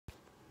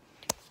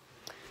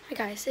Hi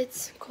guys,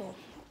 it's Cole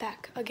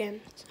back again.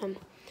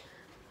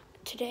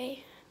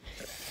 Today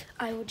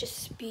I will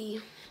just be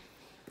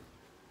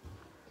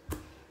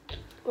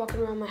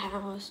walking around my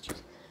house,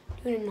 just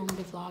doing a normal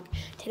vlog.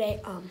 Today,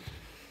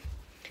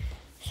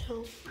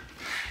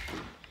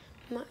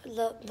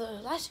 the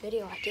last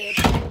video I did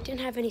didn't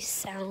have any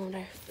sound.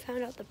 I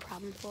found out the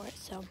problem for it,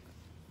 so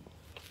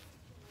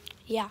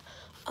yeah.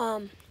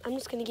 I'm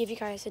just gonna give you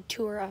guys a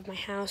tour of my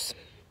house.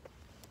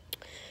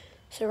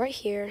 So right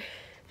here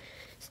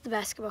is the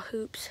basketball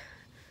hoops,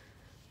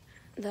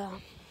 the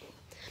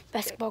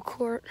basketball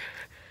court,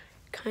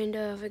 kind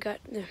of. I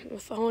got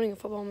holding a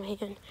football in my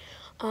hand.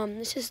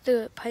 This is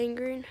the putting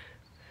green.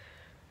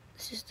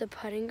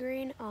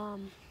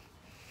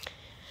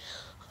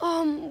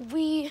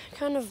 We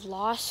kind of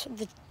lost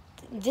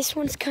this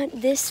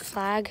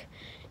flag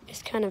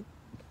is kind of,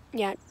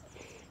 yeah,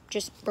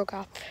 just broke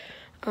off.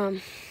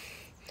 It's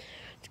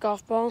a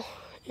golf ball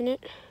in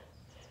it.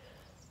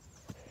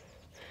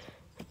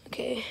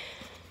 Okay.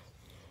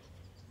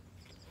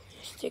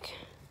 Stick.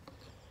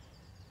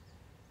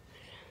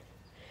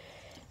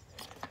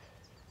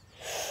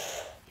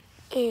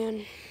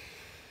 And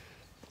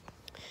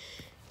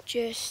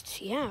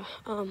just, yeah,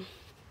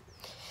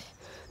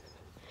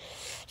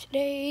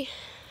 today,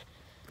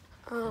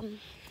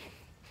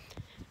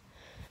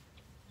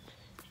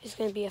 is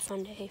going to be a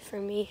fun day for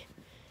me,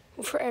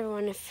 for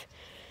everyone.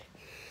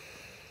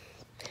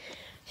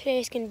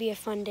 Today's going to be a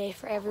fun day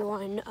for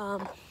everyone.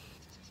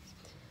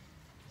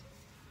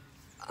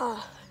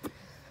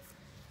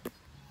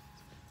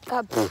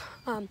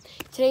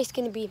 Today's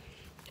going to be a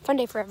fun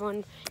day for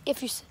everyone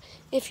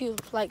if you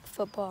like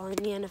football in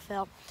the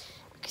NFL,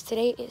 because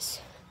today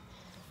is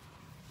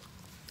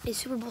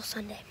Super Bowl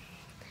Sunday,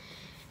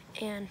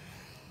 and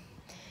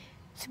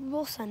Super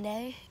Bowl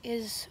Sunday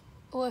is,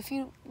 well,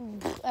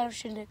 I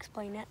shouldn't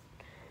explain it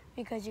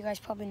because you guys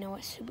probably know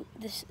what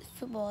this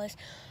football is.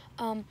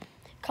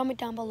 Comment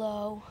down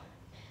below,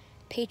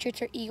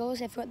 Patriots or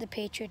Eagles. If you want the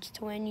Patriots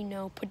to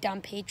win, put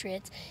down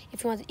Patriots.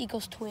 If you want the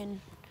Eagles to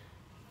win,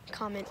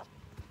 comment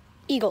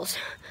Eagles.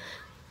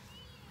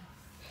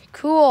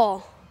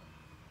 Cool.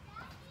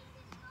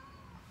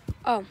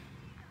 Oh,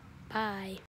 bye.